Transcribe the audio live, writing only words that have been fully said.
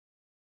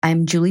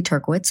I'm Julie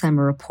Turkowitz. I'm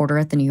a reporter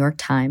at the New York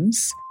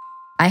Times.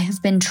 I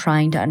have been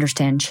trying to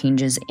understand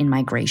changes in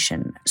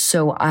migration.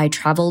 So I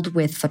traveled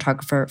with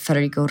photographer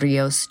Federico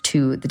Rios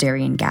to the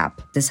Darien Gap,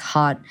 this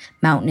hot,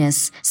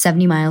 mountainous,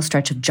 70-mile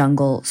stretch of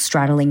jungle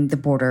straddling the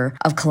border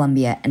of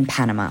Colombia and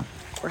Panama.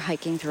 We're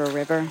hiking through a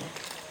river,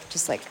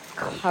 just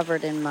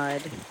covered in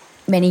mud.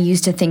 Many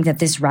used to think that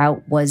this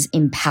route was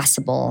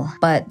impassable,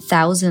 but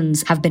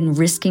thousands have been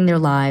risking their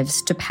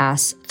lives to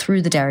pass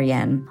through the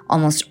Darien,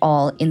 almost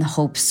all in the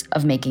hopes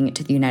of making it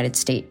to the United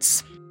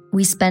States.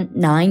 We spent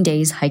 9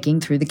 days hiking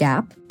through the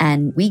Gap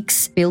and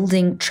weeks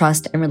building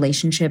trust and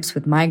relationships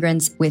with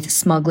migrants, with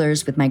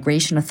smugglers, with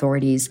migration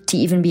authorities to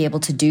even be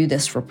able to do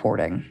this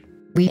reporting.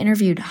 We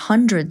interviewed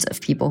hundreds of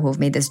people who have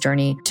made this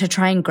journey to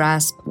try and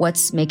grasp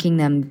what's making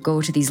them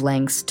go to these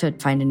lengths to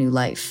find a new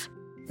life.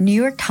 New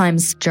York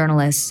Times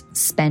journalists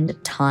spend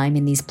time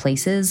in these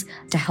places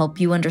to help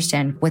you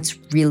understand what's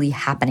really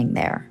happening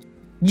there.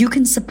 You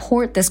can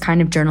support this kind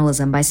of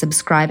journalism by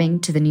subscribing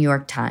to the New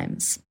York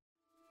Times.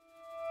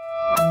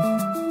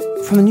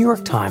 From the New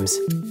York Times,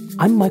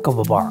 I'm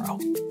Michael Barbaro.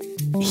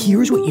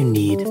 Here's what you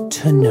need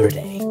to know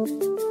today.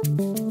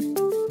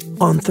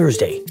 On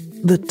Thursday,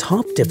 the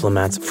top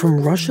diplomats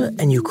from Russia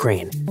and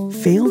Ukraine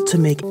failed to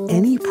make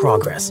any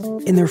progress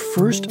in their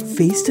first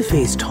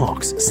face-to-face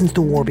talks since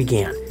the war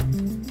began,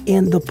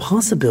 and the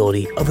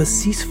possibility of a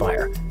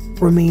ceasefire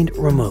remained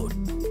remote.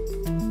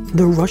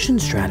 The Russian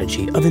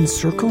strategy of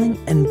encircling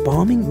and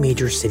bombing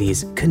major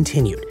cities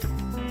continued.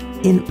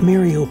 In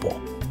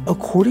Mariupol,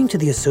 according to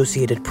the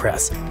Associated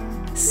Press,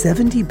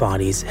 70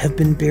 bodies have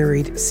been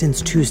buried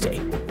since Tuesday,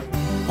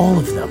 all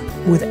of them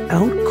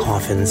without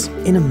coffins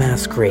in a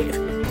mass grave.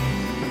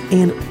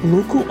 And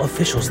local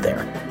officials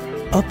there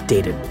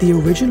updated the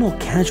original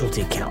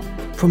casualty count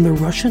from the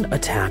Russian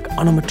attack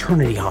on a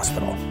maternity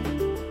hospital.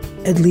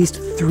 At least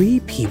 3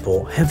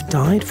 people have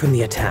died from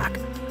the attack,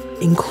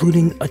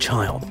 including a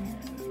child.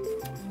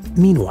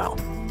 Meanwhile,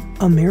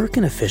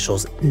 American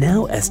officials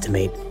now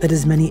estimate that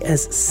as many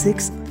as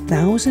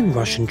 6,000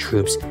 Russian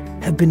troops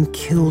have been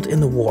killed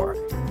in the war,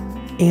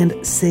 and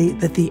say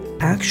that the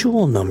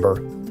actual number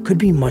could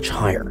be much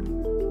higher.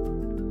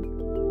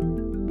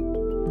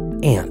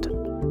 And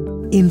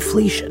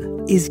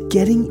inflation is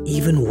getting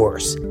even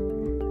worse.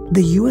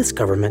 The U.S.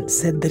 government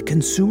said that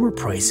consumer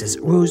prices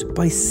rose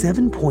by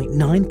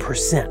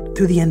 7.9%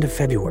 through the end of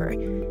February,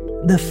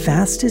 the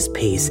fastest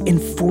pace in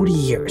 40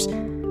 years,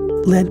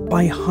 led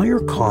by higher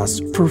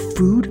costs for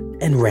food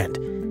and rent.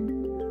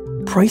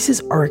 Prices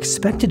are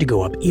expected to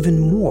go up even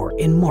more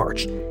in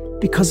March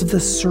because of the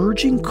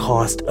surging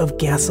cost of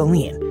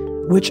gasoline,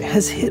 which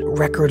has hit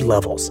record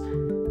levels.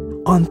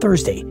 On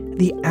Thursday,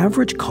 the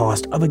average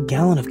cost of a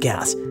gallon of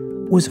gas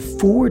was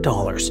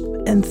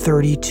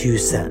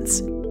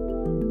 $4.32.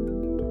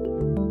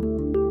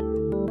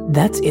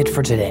 That's it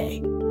for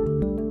today.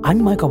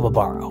 I'm Michael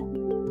Barbaro.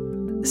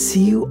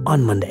 See you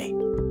on Monday.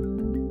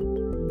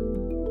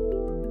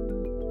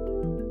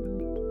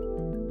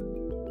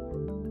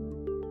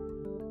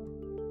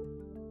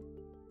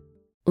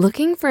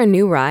 Looking for a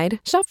new ride?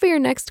 Shop for your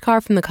next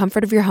car from the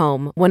comfort of your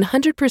home,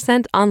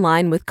 100%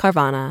 online with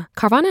Carvana.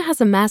 Carvana has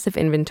a massive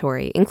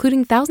inventory,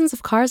 including thousands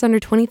of cars under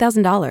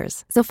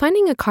 $20,000. So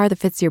finding a car that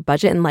fits your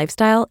budget and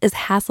lifestyle is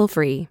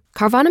hassle-free.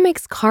 Carvana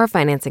makes car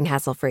financing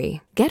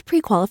hassle-free. Get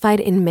pre-qualified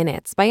in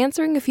minutes by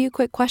answering a few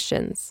quick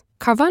questions.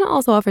 Carvana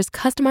also offers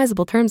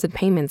customizable terms and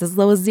payments as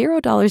low as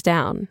 $0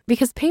 down,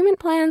 because payment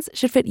plans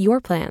should fit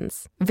your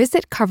plans.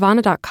 Visit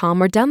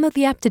Carvana.com or download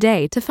the app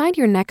today to find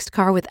your next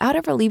car without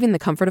ever leaving the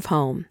comfort of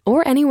home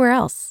or anywhere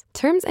else.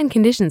 Terms and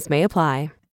conditions may apply.